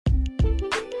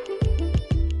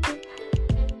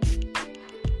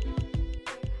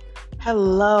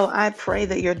Hello, I pray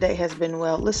that your day has been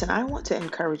well. Listen, I want to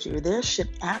encourage you. There should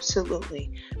absolutely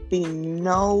be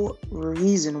no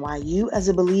reason why you as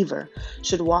a believer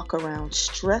should walk around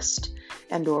stressed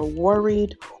and or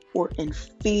worried or in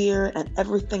fear and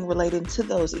everything relating to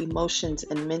those emotions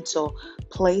and mental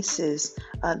places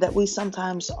that we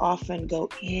sometimes often go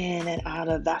in and out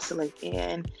of, vacillate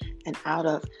in and out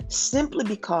of, simply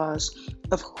because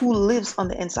of who lives on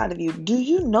the inside of you. Do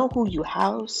you know who you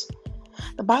house?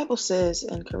 The Bible says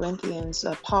in Corinthians,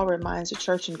 Paul reminds the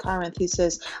church in Corinth, he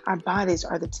says, our bodies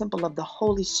are the temple of the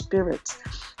Holy Spirit,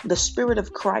 the Spirit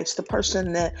of Christ, the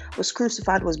person that was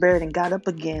crucified, was buried, and got up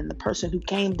again, the person who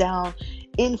came down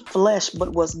in flesh,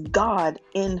 but was God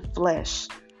in flesh.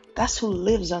 That's who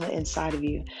lives on the inside of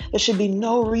you. There should be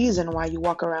no reason why you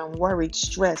walk around worried,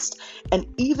 stressed. And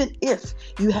even if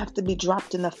you have to be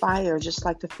dropped in the fire, just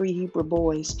like the three Hebrew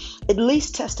boys, at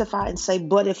least testify and say,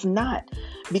 but if not,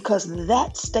 because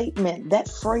that statement, that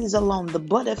phrase alone, the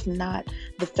but if not,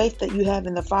 the faith that you have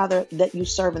in the Father that you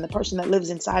serve and the person that lives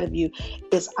inside of you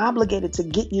is obligated to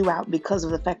get you out because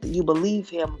of the fact that you believe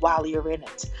Him while you're in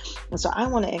it. And so I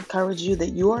want to encourage you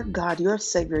that your God, your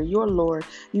Savior, your Lord,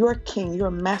 your King,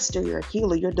 your Master, your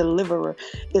Healer, your Deliverer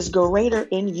is greater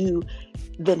in you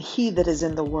than he that is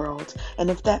in the world. And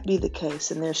if that be the case,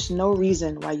 and there's no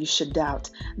reason why you should doubt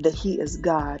that He is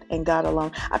God and God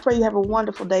alone. I pray you have a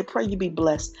wonderful day. Pray you be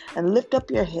blessed and lift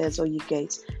up your heads, O ye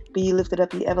gates. Be ye lifted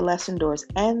up, ye everlasting doors,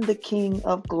 and the King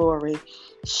of glory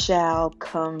shall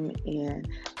come in.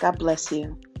 God bless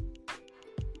you.